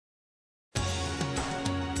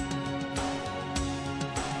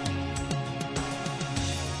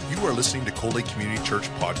You are listening to Cold Lake Community Church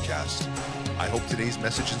Podcast. I hope today's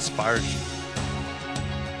message inspires you.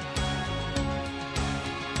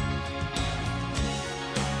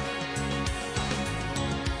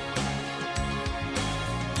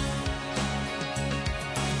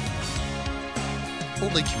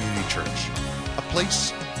 Cold Lake Community Church, a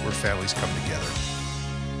place where families come together.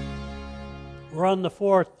 We're on the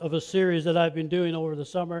fourth of a series that I've been doing over the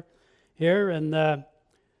summer here, and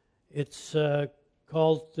it's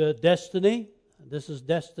called Destiny. This is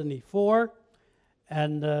Destiny 4,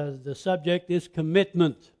 and the subject is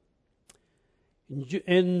commitment.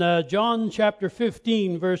 In John chapter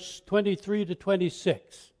 15, verse 23 to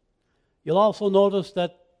 26, you'll also notice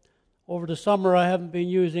that over the summer I haven't been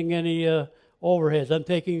using any overheads. I'm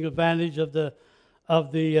taking advantage of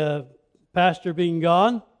the pastor being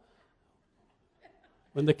gone.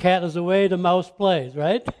 When the cat is away, the mouse plays,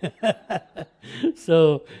 right?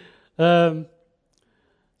 So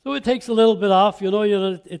it takes a little bit off. You know,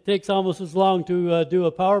 it takes almost as long to do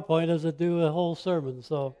a PowerPoint as to do a whole sermon.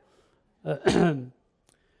 So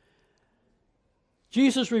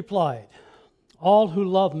Jesus replied, "All who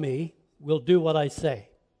love me will do what I say.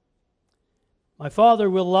 My Father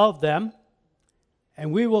will love them,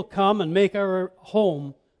 and we will come and make our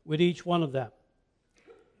home with each one of them.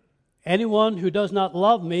 Anyone who does not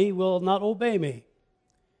love me will not obey me.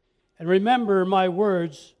 And remember, my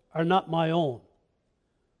words are not my own.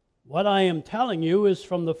 What I am telling you is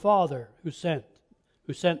from the Father who sent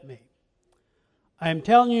me. I am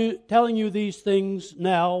telling you these things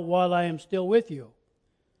now while I am still with you.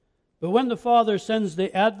 But when the Father sends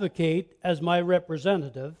the Advocate as my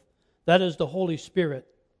representative, that is the Holy Spirit,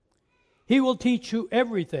 He will teach you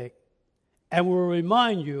everything and will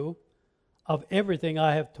remind you of everything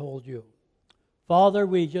I have told you." Father,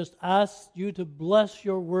 we just ask you to bless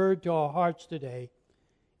your word to our hearts today.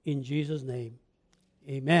 In Jesus' name,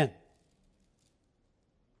 amen.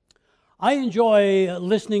 I enjoy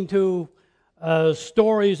listening to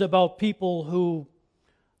stories about people who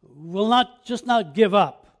will not give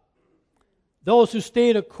up. Those who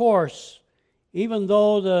stay the course, even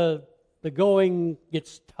though the going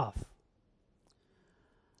gets tough.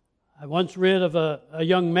 I once read of a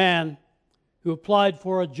young man who applied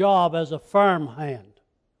for a job as a farmhand.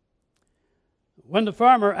 When the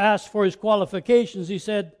farmer asked for his qualifications, he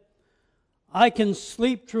said, "I can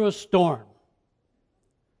sleep through a storm."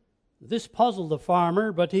 This puzzled the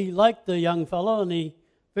farmer, but he liked the young fellow, and he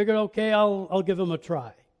figured, okay, I'll give him a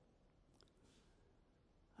try.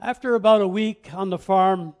 After about a week on the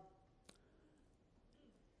farm,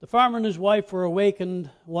 the farmer and his wife were awakened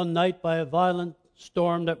one night by a violent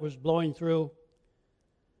storm that was blowing through.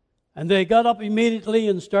 And they got up immediately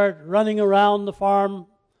and started running around the farm,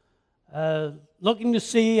 looking to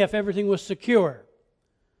see if everything was secure.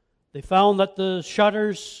 They found that the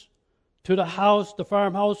shutters to the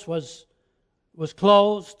farmhouse, was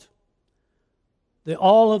closed.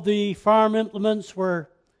 All of the farm implements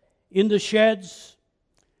were in the sheds,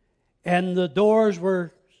 and the doors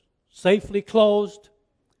were safely closed.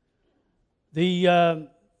 The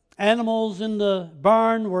animals in the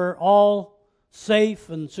barn were all safe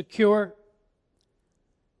and secure.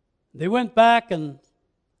 They went back and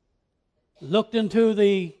looked into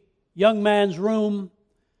the young man's room,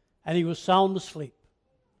 and he was sound asleep.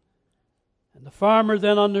 And the farmer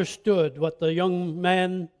then understood what the young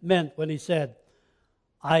man meant when he said,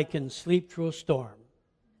 "I can sleep through a storm."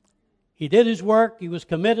 He did his work, he was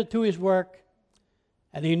committed to his work,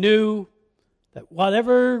 and he knew that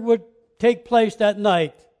whatever would take place that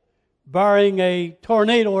night, barring a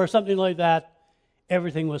tornado or something like that,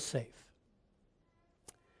 everything was safe.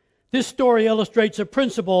 This story illustrates a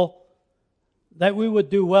principle that we would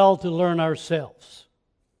do well to learn ourselves.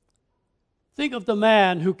 Think of the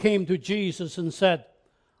man who came to Jesus and said,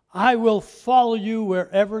 "I will follow you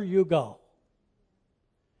wherever you go."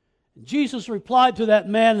 And Jesus replied to that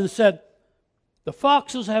man and said, "The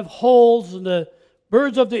foxes have holes and the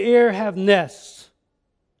birds of the air have nests,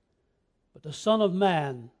 but the Son of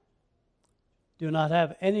Man do not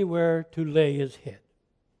have anywhere to lay his head."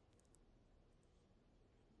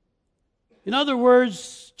 In other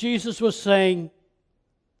words, Jesus was saying,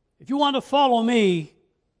 if you want to follow me,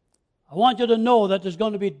 I want you to know that there's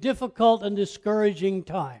going to be difficult and discouraging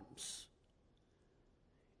times.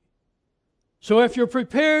 So if you're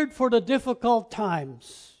prepared for the difficult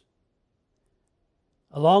times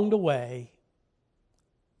along the way,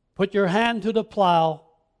 put your hand to the plow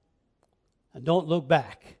and don't look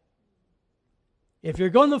back. If you're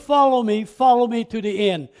going to follow me to the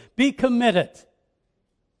end. Be committed.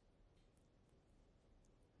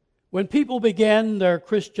 When people began their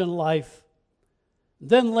Christian life,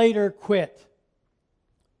 then later quit,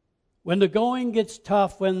 when the going gets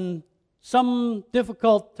tough, when some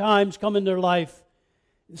difficult times come in their life,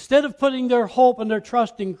 instead of putting their hope and their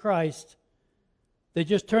trust in Christ, they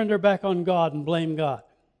just turn their back on God and blame God.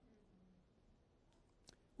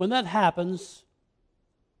 When that happens,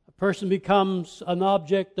 a person becomes an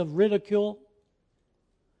object of ridicule,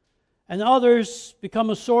 and others become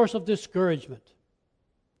a source of discouragement.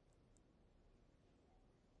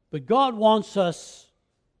 But God wants us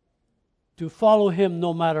to follow Him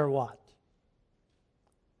no matter what.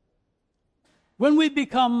 When we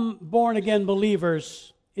become born-again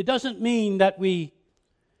believers, it doesn't mean that we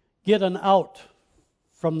get an out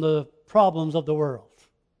from the problems of the world.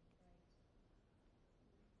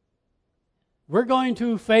 We're going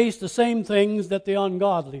to face the same things that the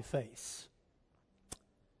ungodly face.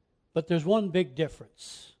 But there's one big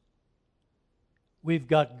difference. We've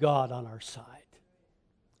got God on our side.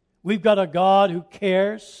 We've got a God who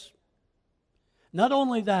cares. Not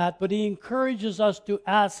only that, but He encourages us to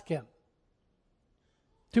ask Him,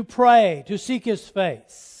 to pray, to seek His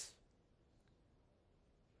face.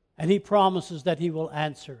 And He promises that He will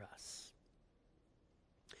answer us.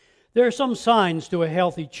 There are some signs to a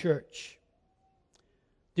healthy church.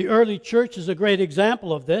 The early church is a great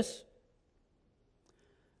example of this.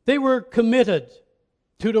 They were committed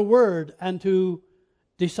to the Word and to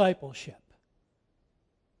discipleship.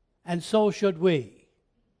 And so should we.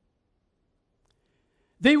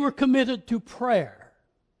 They were committed to prayer.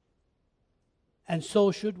 And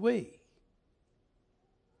so should we.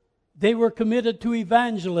 They were committed to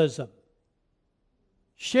evangelism,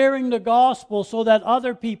 sharing the gospel so that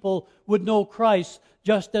other people would know Christ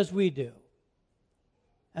just as we do.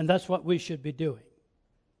 And that's what we should be doing.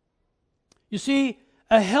 You see,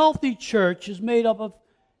 a healthy church is made up of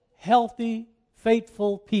healthy,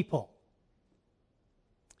 faithful people.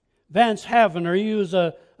 Vance Havner, he was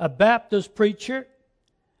a Baptist preacher,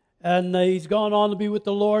 and he's gone on to be with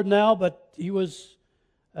the Lord now, but he was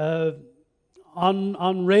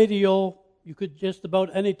on radio. You could just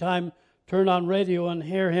about any time turn on radio and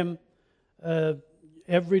hear him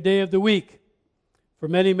every day of the week for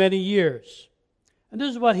many, many years. And this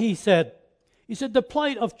is what he said. He said, the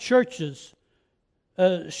plight of churches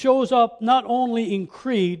shows up not only in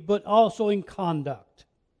creed, but also in conduct.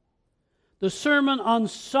 The sermon on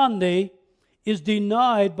Sunday is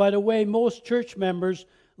denied by the way most church members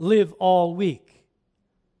live all week.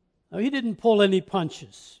 Now, he didn't pull any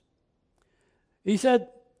punches. He said,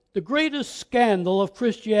 the greatest scandal of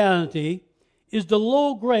Christianity is the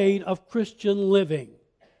low grade of Christian living.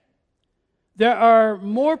 There are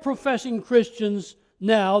more professing Christians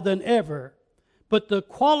now than ever, but the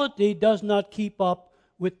quality does not keep up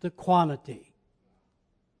with the quantity.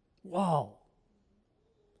 Wow.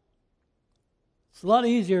 It's a lot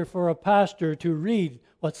easier for a pastor to read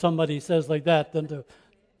what somebody says like that than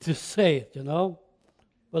to say it, you know.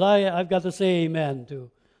 But I've got to say amen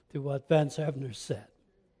to what Vance Havner said.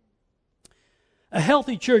 A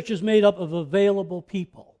healthy church is made up of available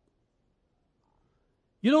people.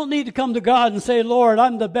 You don't need to come to God and say, Lord,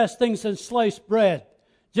 I'm the best thing since sliced bread.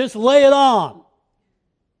 Just lay it on.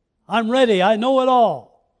 I'm ready. I know it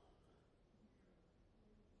all.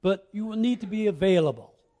 But you will need to be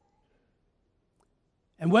available.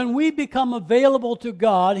 And when we become available to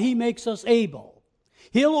God, He makes us able.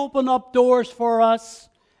 He'll open up doors for us.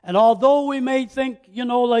 And although we may think,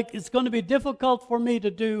 like it's going to be difficult for me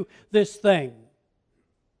to do this thing,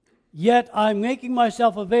 yet I'm making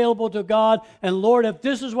myself available to God. And Lord, if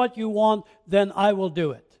this is what you want, then I will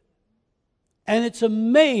do it. And it's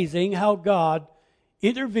amazing how God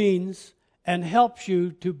intervenes and helps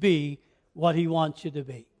you to be what He wants you to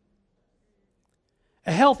be.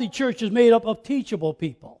 A healthy church is made up of teachable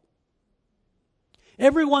people.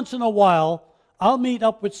 Every once in a while, I'll meet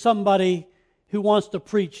up with somebody who wants to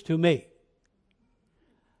preach to me.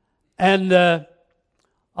 And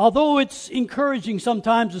although it's encouraging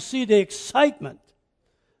sometimes to see the excitement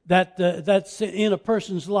that's in a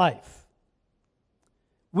person's life,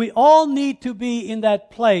 we all need to be in that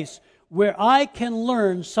place where I can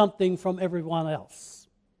learn something from everyone else.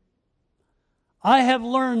 I have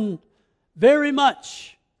learned very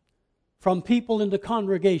much from people in the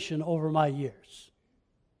congregation over my years.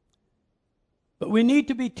 But we need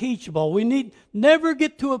to be teachable. We need never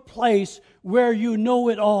get to a place where you know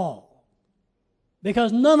it all.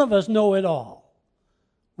 Because none of us know it all.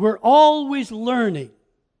 We're always learning.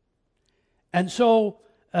 And so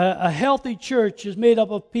a healthy church is made up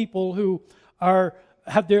of people who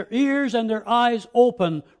have their ears and their eyes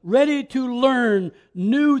open, ready to learn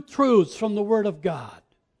new truths from the Word of God.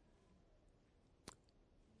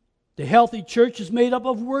 The healthy church is made up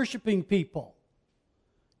of worshiping people.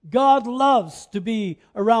 God loves to be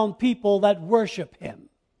around people that worship Him.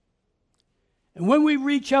 And when we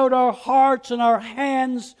reach out our hearts and our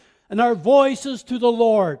hands and our voices to the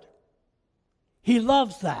Lord, He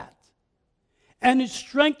loves that. And it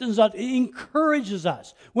strengthens us, it encourages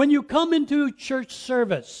us. When you come into church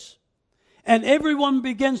service and everyone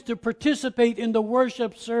begins to participate in the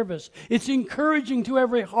worship service, it's encouraging to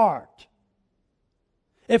every heart.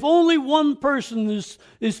 If only one person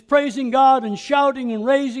is praising God and shouting and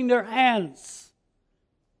raising their hands,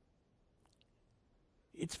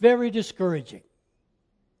 it's very discouraging.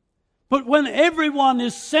 But when everyone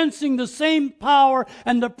is sensing the same power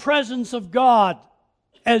and the presence of God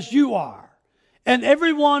as you are, and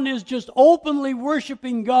everyone is just openly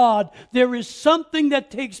worshiping God, there is something that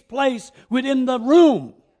takes place within the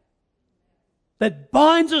room that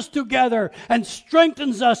binds us together and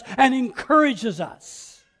strengthens us and encourages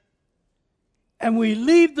us. And we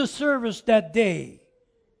leave the service that day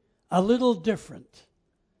a little different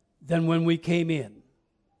than when we came in.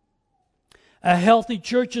 A healthy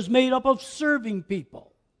church is made up of serving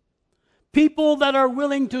people. People that are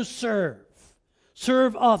willing to serve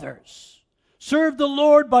others. Serve the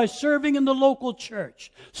Lord by serving in the local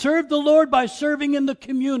church. Serve the Lord by serving in the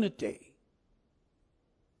community.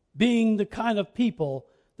 Being the kind of people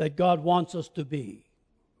that God wants us to be.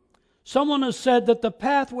 Someone has said that the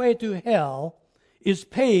pathway to hell is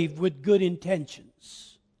paved with good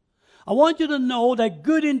intentions. I want you to know that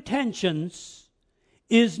good intentions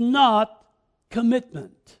is not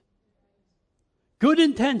commitment. Good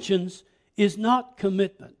intentions is not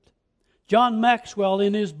commitment. John Maxwell,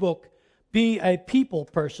 in his book, Be a People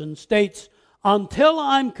Person, states, until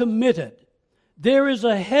I'm committed, there is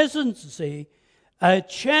a hesitancy, a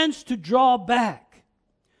chance to draw back.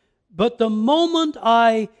 But the moment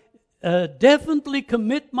I definitely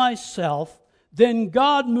commit myself, then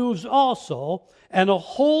God moves also, and a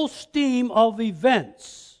whole stream of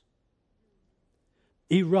events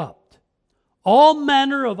erupt. All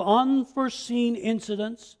manner of unforeseen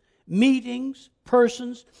incidents, meetings,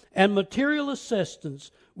 persons, and material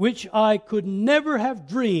assistance, which I could never have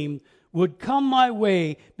dreamed would come my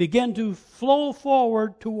way, begin to flow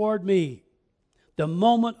forward toward me the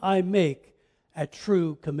moment I make a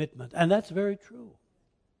true commitment. And that's very true.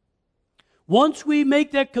 Once we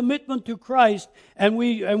make that commitment to Christ and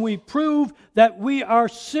we prove that we are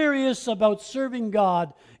serious about serving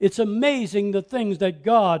God, it's amazing the things that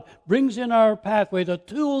God brings in our pathway, the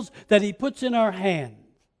tools that He puts in our hand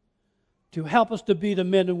to help us to be the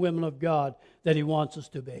men and women of God that He wants us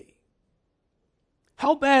to be.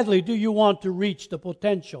 How badly do you want to reach the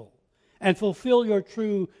potential and fulfill your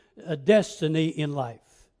true destiny in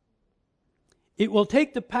life? It will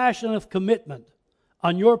take the passion of commitment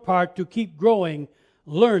on your part to keep growing,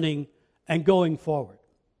 learning, and going forward.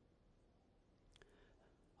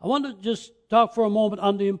 I want to just talk for a moment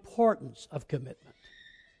on the importance of commitment.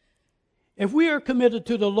 If we are committed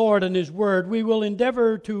to the Lord and His Word, we will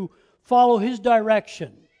endeavor to follow His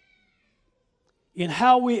direction in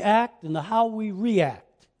how we act and how we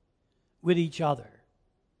react with each other.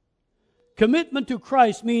 Commitment to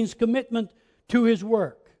Christ means commitment to His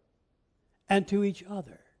work and to each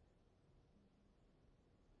other.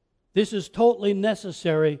 This is totally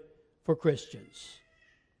necessary for Christians.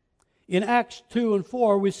 In Acts 2 and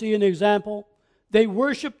 4, we see an example. They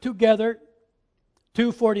worshiped together,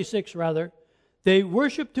 2:46 rather. They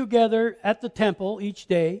worshiped together at the temple each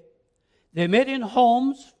day. They met in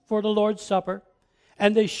homes for the Lord's Supper,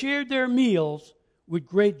 and they shared their meals with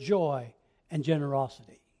great joy and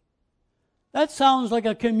generosity. That sounds like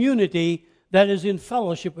a community that is in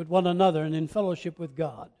fellowship with one another and in fellowship with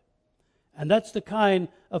God. And that's the kind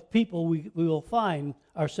of people we will find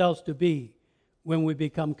ourselves to be when we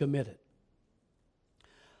become committed.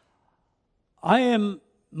 I am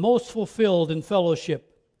most fulfilled in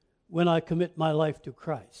fellowship when I commit my life to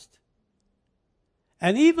Christ.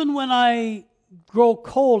 And even when I grow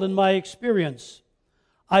cold in my experience,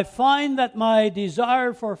 I find that my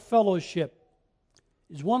desire for fellowship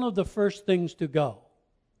is one of the first things to go.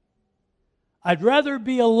 I'd rather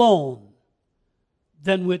be alone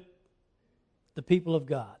than with the people of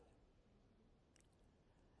God.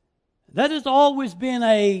 That has always been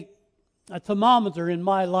a thermometer in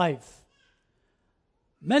my life.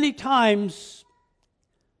 Many times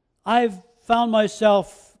I've found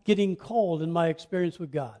myself getting cold in my experience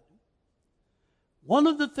with God. One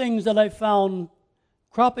of the things that I found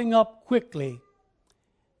cropping up quickly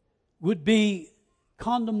would be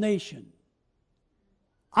condemnation.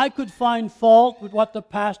 I could find fault with what the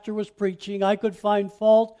pastor was preaching. I could find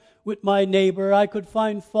fault with my neighbor. I could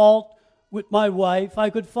find fault with my wife. I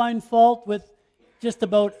could find fault with just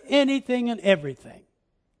about anything and everything.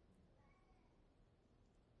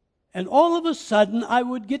 And all of a sudden, I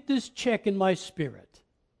would get this check in my spirit.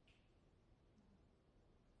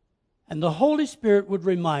 And the Holy Spirit would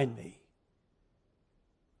remind me,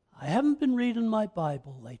 I haven't been reading my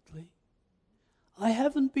Bible lately. I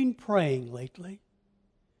haven't been praying lately.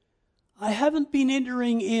 I haven't been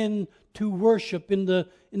entering in to worship in the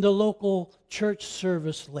local church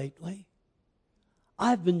service lately.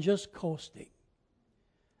 I've been just coasting.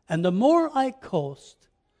 And the more I coast,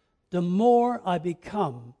 the more I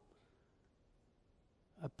become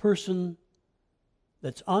a person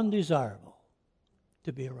that's undesirable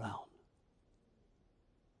to be around.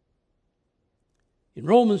 In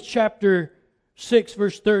Romans chapter 6,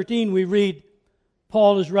 verse 13, we read,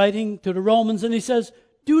 Paul is writing to the Romans, and he says,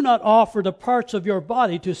 do not offer the parts of your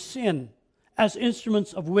body to sin as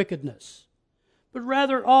instruments of wickedness, but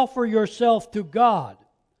rather offer yourself to God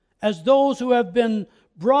as those who have been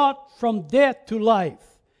brought from death to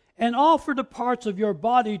life, and offer the parts of your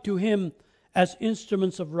body to Him as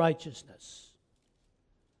instruments of righteousness.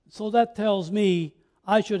 So that tells me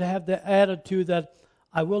I should have the attitude that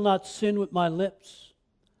I will not sin with my lips.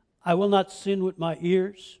 I will not sin with my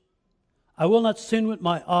ears. I will not sin with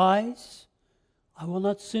my eyes. I will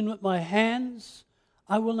not sin with my hands.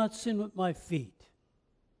 I will not sin with my feet.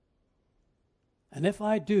 And if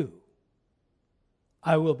I do,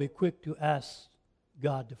 I will be quick to ask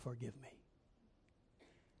God to forgive me.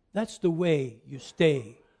 That's the way you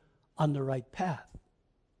stay on the right path.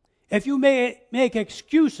 If you may make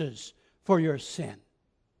excuses for your sin,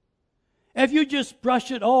 if you just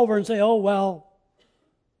brush it over and say, oh, well,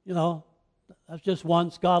 that's just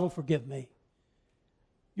once, God will forgive me,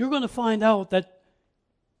 you're going to find out that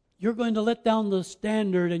you're going to let down the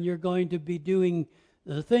standard and you're going to be doing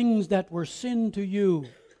the things that were sin to you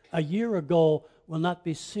a year ago will not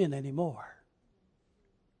be sin anymore.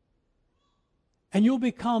 And you'll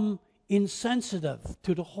become insensitive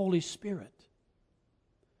to the Holy Spirit.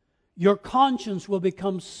 Your conscience will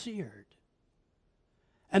become seared.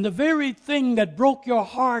 And the very thing that broke your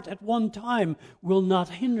heart at one time will not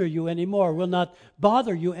hinder you anymore, will not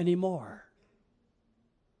bother you anymore.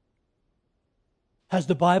 Has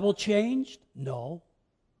the Bible changed? No.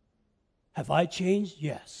 Have I changed?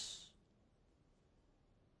 Yes.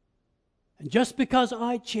 And just because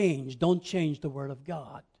I change, don't change the Word of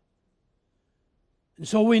God. And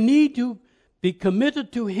so we need to be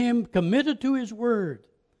committed to Him, committed to His Word,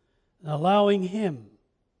 and allowing Him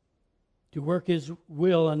to work His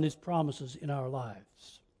will and His promises in our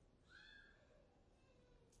lives.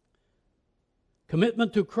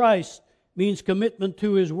 Commitment to Christ means commitment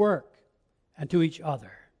to His work and to each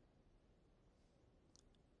other.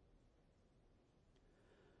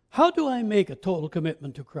 How do I make a total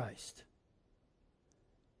commitment to Christ?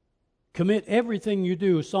 Commit everything you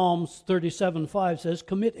do. Psalms 37:5 says,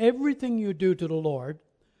 commit everything you do to the Lord.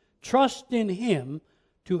 Trust in Him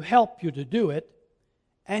to help you to do it,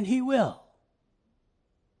 and He will.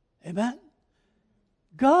 Amen?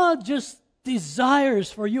 God just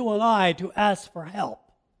desires for you and I to ask for help.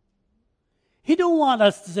 He don't want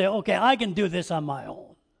us to say, okay, I can do this on my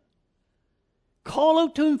own. Call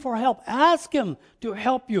out to Him for help. Ask Him to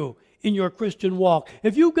help you in your Christian walk.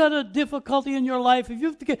 If you've got a difficulty in your life,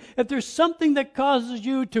 if there's something that causes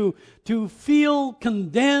you to feel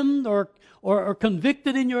condemned or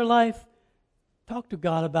convicted in your life, talk to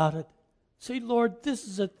God about it. Say, Lord, this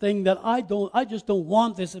is a thing that I just don't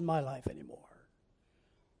want this in my life anymore.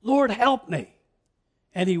 Lord, help me.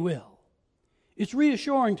 And He will. It's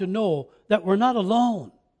reassuring to know that we're not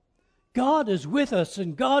alone. God is with us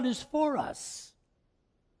and God is for us.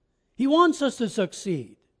 He wants us to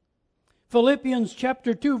succeed. Philippians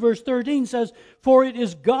chapter 2 verse 13 says, for it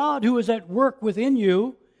is God who is at work within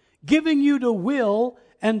you, giving you the will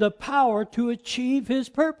and the power to achieve His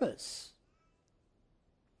purpose.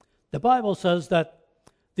 The Bible says that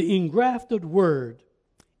the engrafted word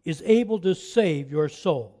is able to save your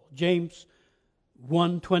soul. James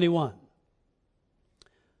 1:21.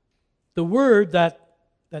 The word that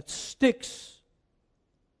sticks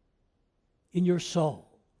in your soul,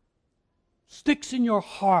 sticks in your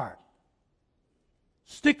heart,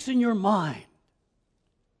 sticks in your mind.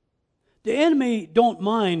 The enemy don't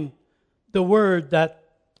mind the word that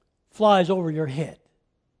flies over your head.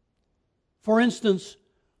 For instance,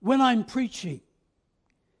 when I'm preaching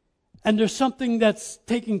and there's something that's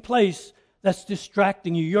taking place that's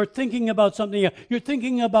distracting you, you're thinking about something, you're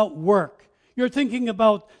thinking about work, you're thinking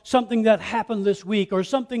about something that happened this week or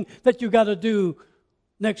something that you got to do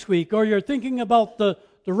next week, or you're thinking about the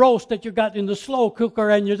roast that you got in the slow cooker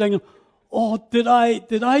and you're thinking, oh, did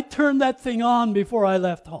I turn that thing on before I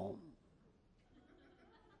left home?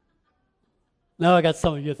 Now I got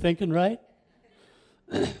some of you thinking, right?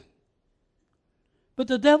 But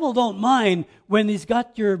the devil don't mind when he's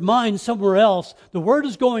got your mind somewhere else. The word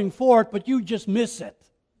is going forth, but you just miss it.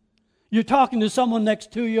 You're talking to someone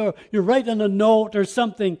next to you, or you're writing a note or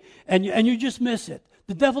something, and you just miss it.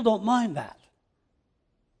 The devil don't mind that.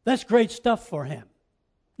 That's great stuff for him.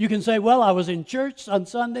 You can say, well, I was in church on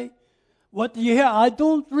Sunday. What did you hear? I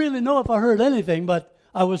don't really know if I heard anything, but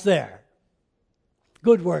I was there.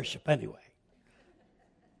 Good worship anyway.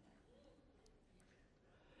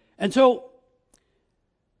 And so,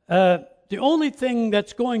 the only thing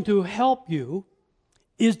that's going to help you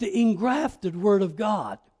is the engrafted Word of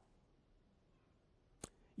God.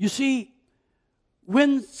 You see,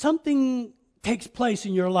 when something takes place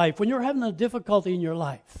in your life, when you're having a difficulty in your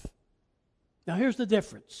life, now here's the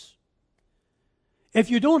difference.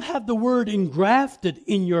 If you don't have the Word engrafted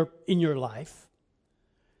in your life,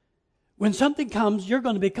 when something comes, you're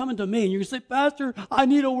going to be coming to me and you're going to say, Pastor, I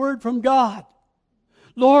need a word from God.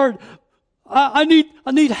 Lord, I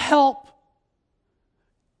need help.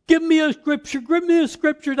 Give me a scripture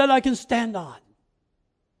that I can stand on.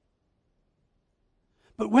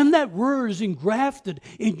 But when that word is engrafted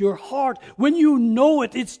in your heart, when you know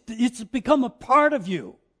it, it's become a part of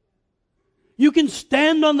you. You can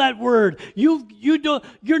stand on that word.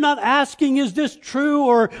 You're not asking, is this true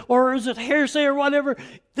or is it hearsay or whatever?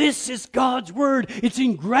 This is God's word. It's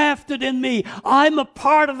engrafted in me. I'm a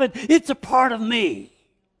part of it. It's a part of me.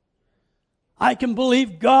 I can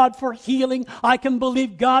believe God for healing. I can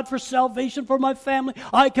believe God for salvation for my family.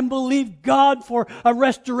 I can believe God for a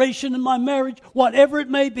restoration in my marriage. Whatever it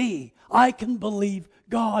may be, I can believe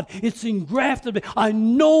God. It's engrafted. I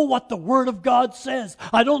know what the Word of God says.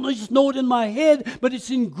 I don't just know it in my head, but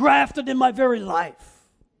it's engrafted in my very life.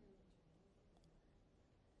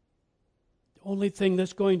 The only thing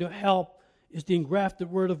that's going to help is the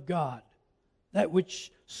engrafted Word of God, that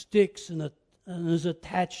which sticks and is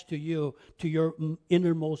attached to you, to your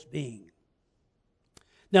innermost being.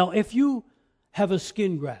 Now, if you have a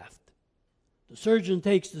skin graft, the surgeon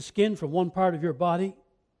takes the skin from one part of your body,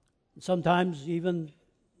 and sometimes even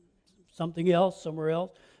something else, somewhere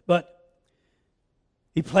else, but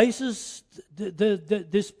he places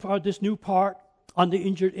this new part on the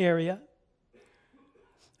injured area.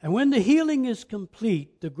 And when the healing is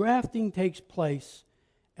complete, the grafting takes place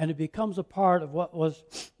and it becomes a part of what was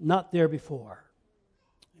not there before.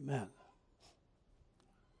 Amen.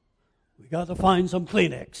 We got to find some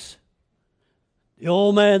Kleenex. The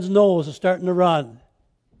old man's nose is starting to run.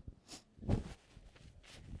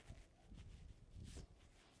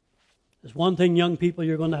 There's one thing, young people,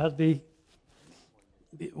 you're going to have to be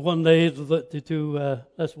one day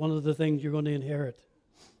that's one of the things you're going to inherit.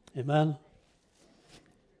 Amen.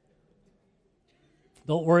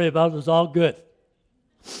 Don't worry about it. It's all good.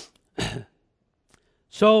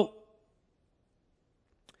 So,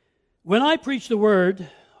 when I preach the Word,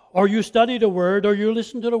 or you study the Word, or you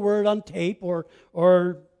listen to the Word on tape, or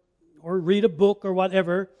read a book or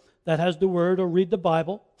whatever that has the Word, or read the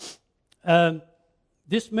Bible,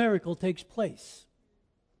 this miracle takes place.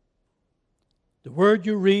 The Word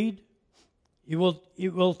you read, you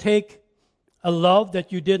will take a love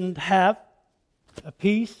that you didn't have, a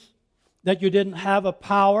peace that you didn't have, a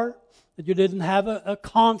power that you didn't have, a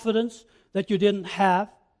confidence that you didn't have,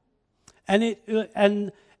 and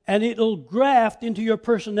it'll graft into your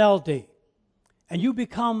personality, and you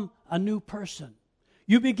become a new person.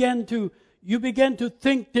 You begin to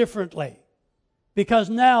think differently, because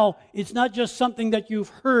now it's not just something that you've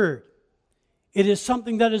heard; it is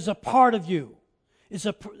something that is a part of you.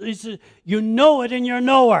 You know it in your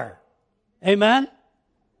knower. Amen.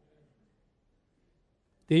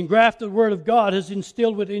 The engrafted Word of God has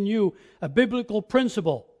instilled within you a biblical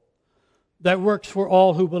principle that works for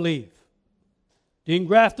all who believe. The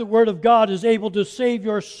engrafted Word of God is able to save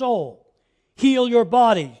your soul, heal your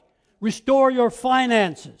body, restore your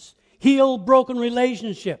finances, heal broken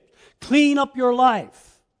relationships, clean up your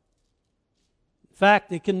life. In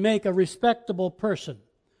fact, it can make a respectable person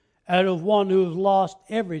out of one who has lost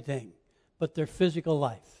everything but their physical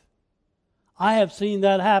life. I have seen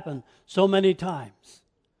that happen so many times.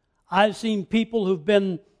 I've seen people who've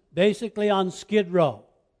been basically on Skid Row.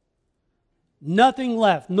 Nothing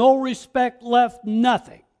left, no respect left,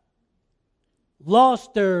 nothing.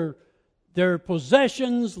 Lost their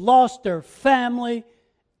possessions, lost their family.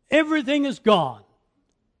 Everything is gone.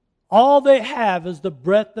 All they have is the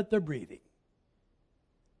breath that they're breathing.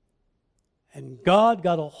 And God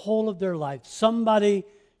got a hold of their life. Somebody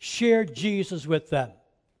shared Jesus with them.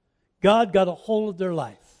 God got a hold of their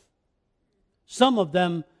life. Some of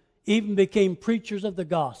them even became preachers of the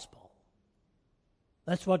gospel.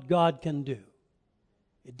 That's what God can do.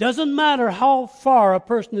 It doesn't matter how far a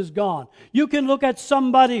person has gone. You can look at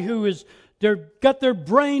somebody who is got their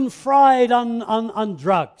brain fried on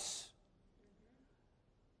drugs.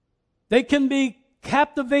 They can be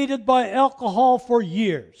captivated by alcohol for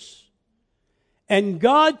years. And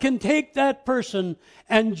God can take that person,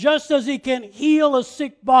 and just as He can heal a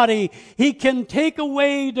sick body, He can take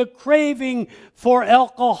away the craving for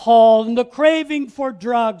alcohol and the craving for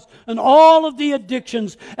drugs and all of the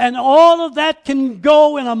addictions, and all of that can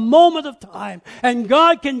go in a moment of time. And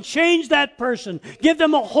God can change that person, give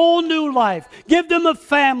them a whole new life, give them a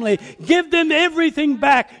family, give them everything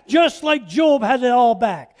back, just like Job had it all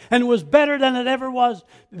back, and was better than it ever was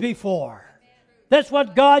before. That's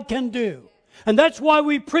what God can do. And that's why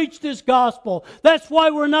we preach this gospel. That's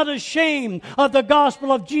why we're not ashamed of the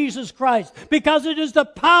gospel of Jesus Christ. Because it is the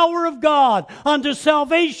power of God unto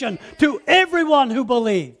salvation to everyone who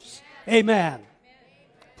believes. Amen.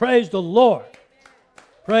 Praise the Lord.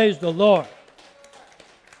 Praise the Lord.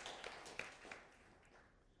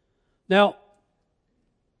 Now,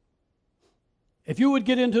 if you would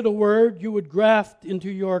get into the Word, you would graft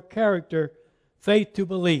into your character faith to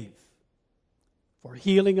believe, for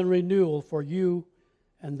healing and renewal for you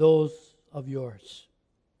and those of yours.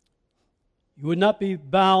 You would not be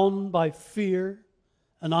bound by fear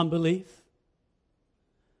and unbelief,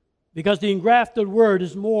 because the engrafted Word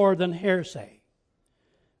is more than hearsay.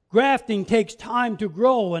 Grafting takes time to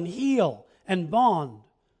grow and heal and bond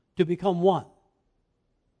to become one.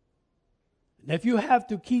 And if you have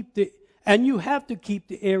to keep the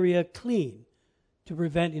area clean to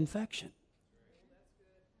prevent infection.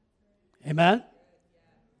 Amen?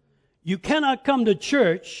 You cannot come to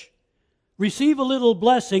church, receive a little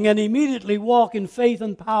blessing, and immediately walk in faith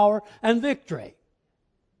and power and victory.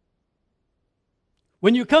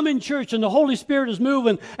 When you come in church and the Holy Spirit is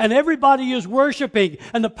moving and everybody is worshiping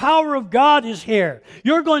and the power of God is here,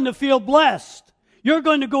 you're going to feel blessed. You're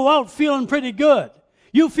going to go out feeling pretty good.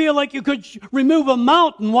 You feel like you could remove a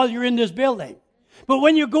mountain while you're in this building. But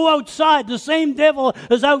when you go outside, the same devil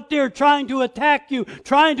is out there trying to attack you,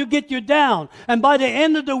 trying to get you down. And by the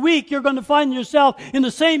end of the week, you're going to find yourself in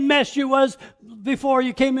the same mess you was before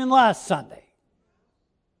you came in last Sunday.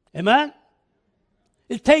 Amen?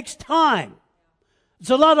 It takes time.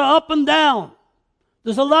 It's a lot of up and down.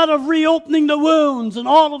 There's a lot of reopening the wounds and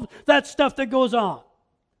all of that stuff that goes on.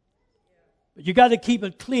 But you got to keep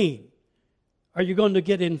it clean, or you're going to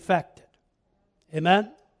get infected.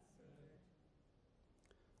 Amen?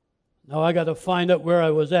 Now I got to find out where I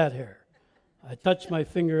was at here. I touched my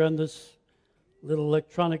finger on this little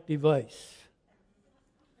electronic device.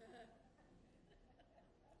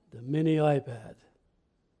 The mini iPad.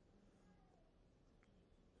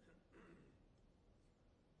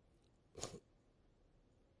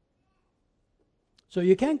 So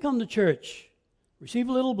you can't come to church, receive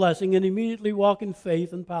a little blessing, and immediately walk in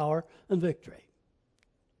faith and power and victory.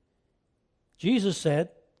 Jesus said,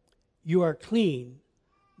 you are clean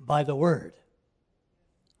by the Word.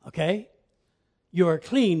 Okay? You are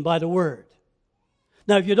clean by the Word.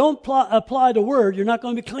 Now, if you don't apply the Word, you're not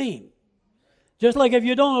going to be clean. Just like if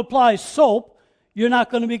you don't apply soap, you're not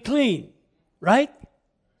going to be clean. Right?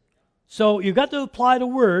 So you've got to apply the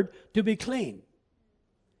Word to be clean.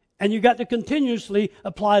 And you've got to continuously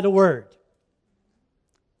apply the Word.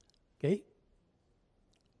 Okay?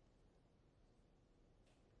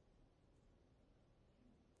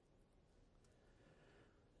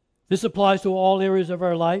 This applies to all areas of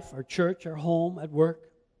our life, our church, our home, at work.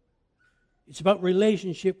 It's about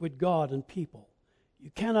relationship with God and people. You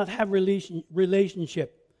cannot have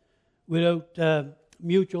relationship without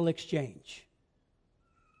mutual exchange.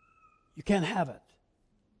 You can't have it.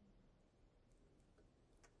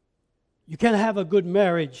 You can't have a good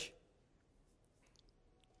marriage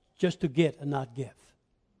just to get and not give.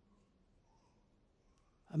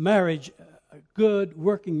 A marriage, a good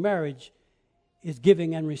working marriage, is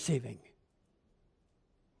giving and receiving.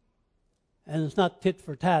 And it's not tit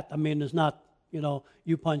for tat. I mean, it's not,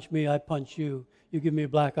 you punch me, I punch you. You give me a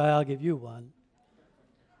black eye, I'll give you one.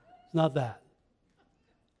 It's not that.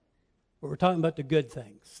 But we're talking about the good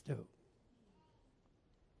things, too.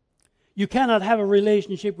 You cannot have a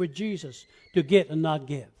relationship with Jesus to get and not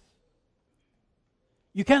give.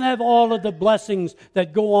 You can't have all of the blessings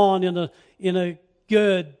that go on in a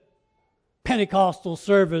good Pentecostal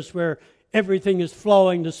service where everything is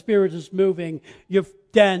flowing, the Spirit is moving, you're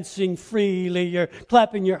dancing freely, you're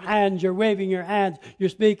clapping your hands, you're waving your hands, you're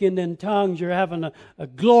speaking in tongues, you're having a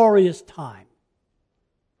glorious time.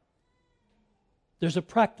 There's a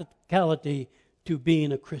practicality to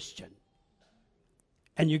being a Christian.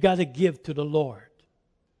 And you got to give to the Lord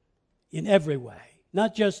in every way.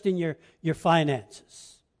 not just in your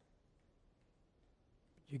finances.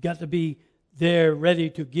 You got to be there ready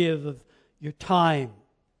to give of your time,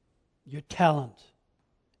 your talent,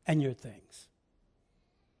 and your things.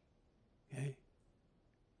 Okay?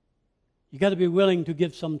 You got to be willing to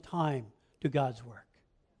give some time to God's work.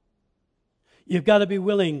 You've got to be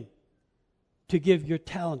willing to give your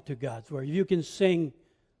talent to God's work. If you can sing,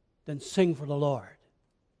 then sing for the Lord.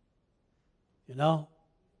 You know?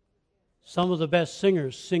 Some of the best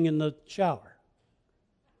singers sing in the shower.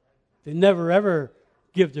 They never ever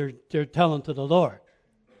give their talent to the Lord.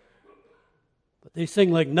 But they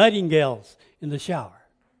sing like nightingales in the shower.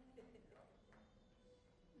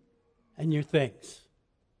 And your things.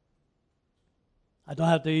 I don't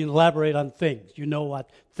have to elaborate on things. You know what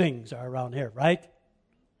things are around here, right?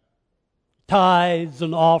 Tithes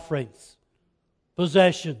and offerings.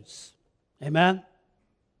 Possessions. Amen?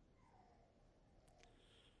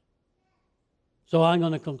 So I'm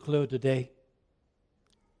going to conclude today.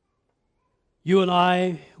 You and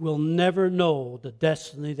I will never know the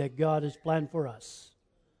destiny that God has planned for us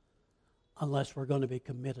unless we're going to be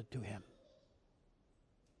committed to Him.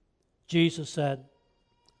 Jesus said,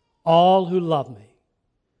 all who love me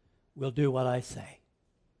will do what I say.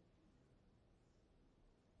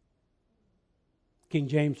 King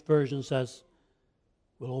James Version says,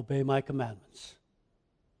 will obey my commandments.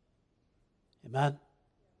 Amen?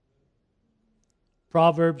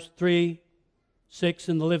 Proverbs 3:6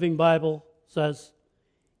 in the Living Bible says,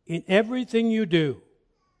 in everything you do,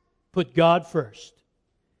 put God first,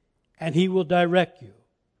 and He will direct you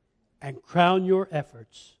and crown your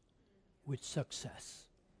efforts with success.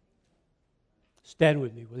 Stand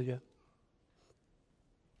with me, will you?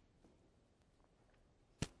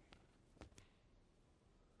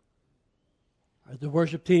 Are the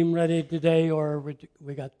worship team ready today, or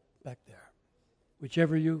we got back there?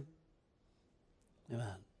 Whichever you...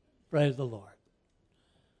 Amen. Praise the Lord.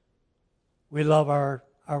 We love our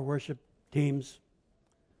worship teams.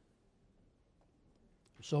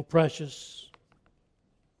 They're so precious.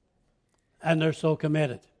 And they're so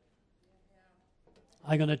committed.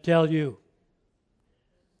 I'm going to tell you,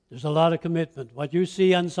 there's a lot of commitment. What you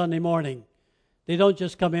see on Sunday morning, they don't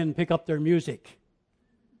just come in and pick up their music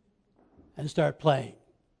and start playing.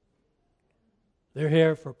 They're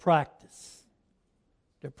here for practice.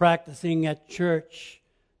 They're practicing at church.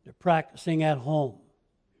 They're practicing at home.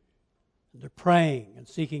 And they're praying and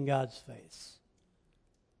seeking God's face.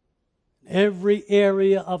 Every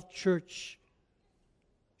area of church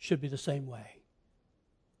should be the same way.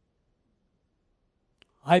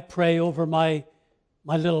 I pray over my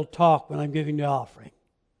little talk when I'm giving the offering.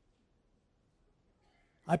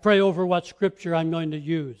 I pray over what scripture I'm going to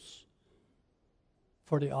use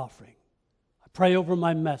for the offering. I pray over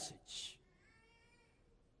my message.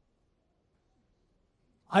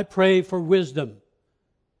 I pray for wisdom,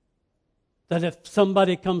 that if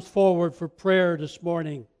somebody comes forward for prayer this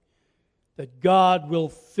morning, that God will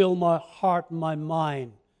fill my heart and my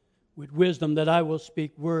mind with wisdom, that I will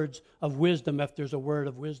speak words of wisdom if there's a word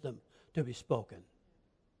of wisdom to be spoken.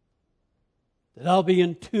 That I'll be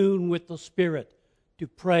in tune with the Spirit to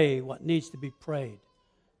pray what needs to be prayed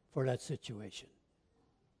for that situation.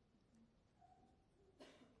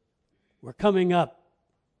 We're coming up.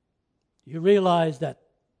 You realize that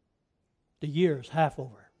the year is half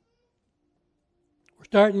over. We're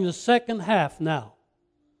starting the second half now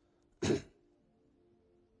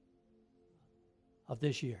of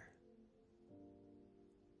this year.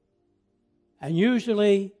 And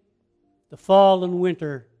usually the fall and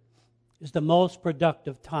winter is the most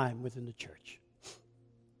productive time within the church.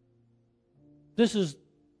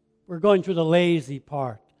 We're going through the lazy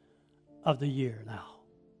part of the year now.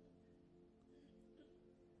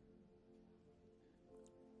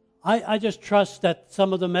 I just trust that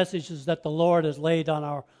some of the messages that the Lord has laid on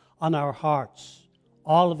our hearts,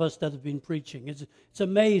 all of us that have been preaching, it's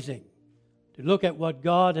amazing to look at what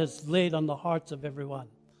God has laid on the hearts of everyone.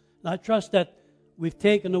 And I trust that we've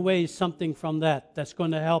taken away something from that's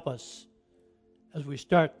going to help us as we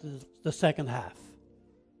start the second half.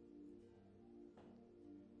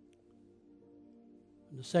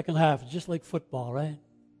 And the second half is just like football, right?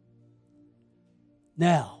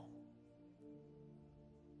 Now,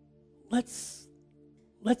 let's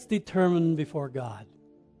determine before God.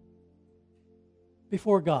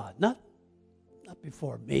 Before God, not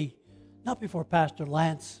before me, not before Pastor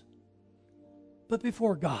Lance, but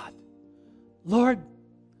before God. Lord,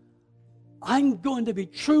 I'm going to be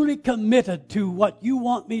truly committed to what you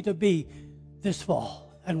want me to be this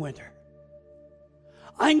fall and winter.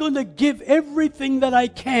 I'm going to give everything that I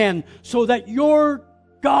can so that your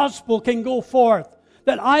gospel can go forth,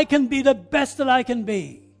 that I can be the best that I can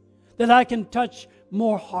be, that I can touch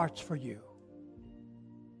more hearts for you.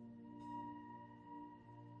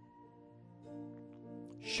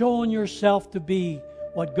 Showing yourself to be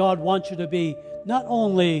what God wants you to be, not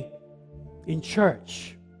only in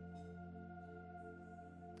church.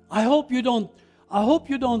 I hope you don't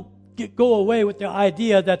go away with the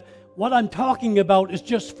idea that what I'm talking about is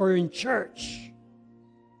just for in church.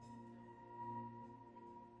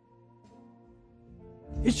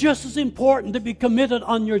 It's just as important to be committed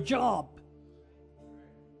on your job.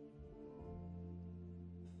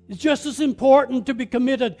 It's just as important to be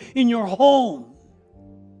committed in your home.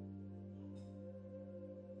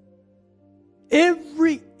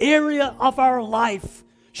 Every area of our life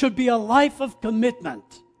should be a life of commitment.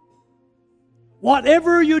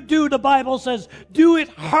 Whatever you do, the Bible says, do it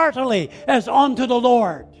heartily as unto the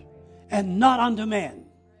Lord and not unto men.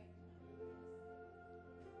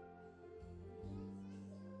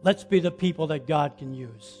 Let's be the people that God can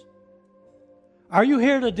use. Are you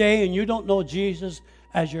here today and you don't know Jesus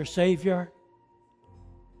as your Savior?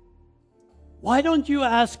 Why don't you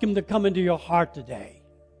ask Him to come into your heart today?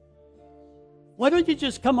 Why don't you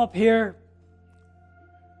just come up here?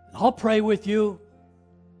 I'll pray with you.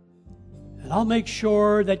 And I'll make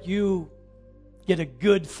sure that you get a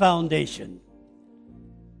good foundation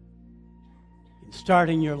in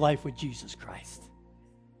starting your life with Jesus Christ.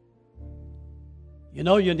 You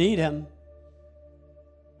know you need Him.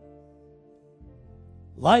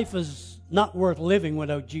 Life is not worth living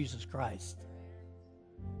without Jesus Christ.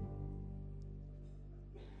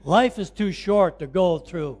 Life is too short to go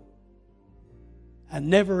through and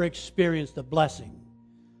never experience the blessing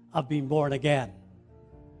of being born again.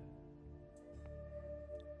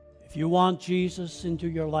 If you want Jesus into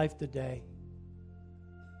your life today,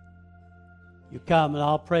 you come and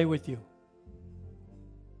I'll pray with you.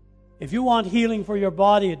 If you want healing for your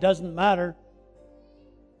body, it doesn't matter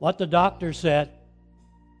what the doctor said.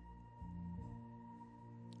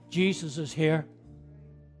 Jesus is here.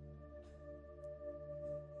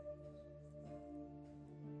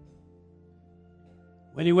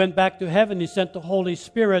 When He went back to heaven, He sent the Holy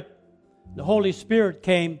Spirit. The Holy Spirit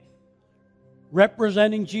came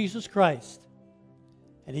representing Jesus Christ.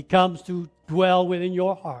 And He comes to dwell within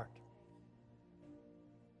your heart.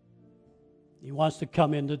 He wants to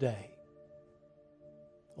come in today.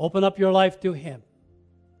 Open up your life to Him.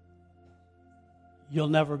 You'll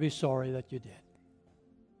never be sorry that you did.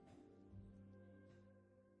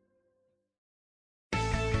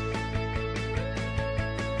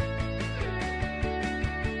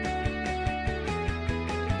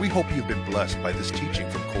 We hope you've been blessed by this teaching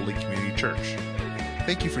from Coley Community Church.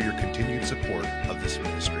 Thank you for your continued support of this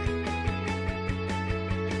ministry.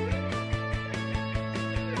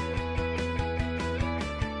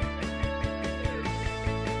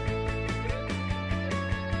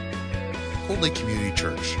 Coley Community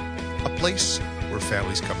Church, a place where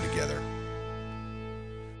families come together.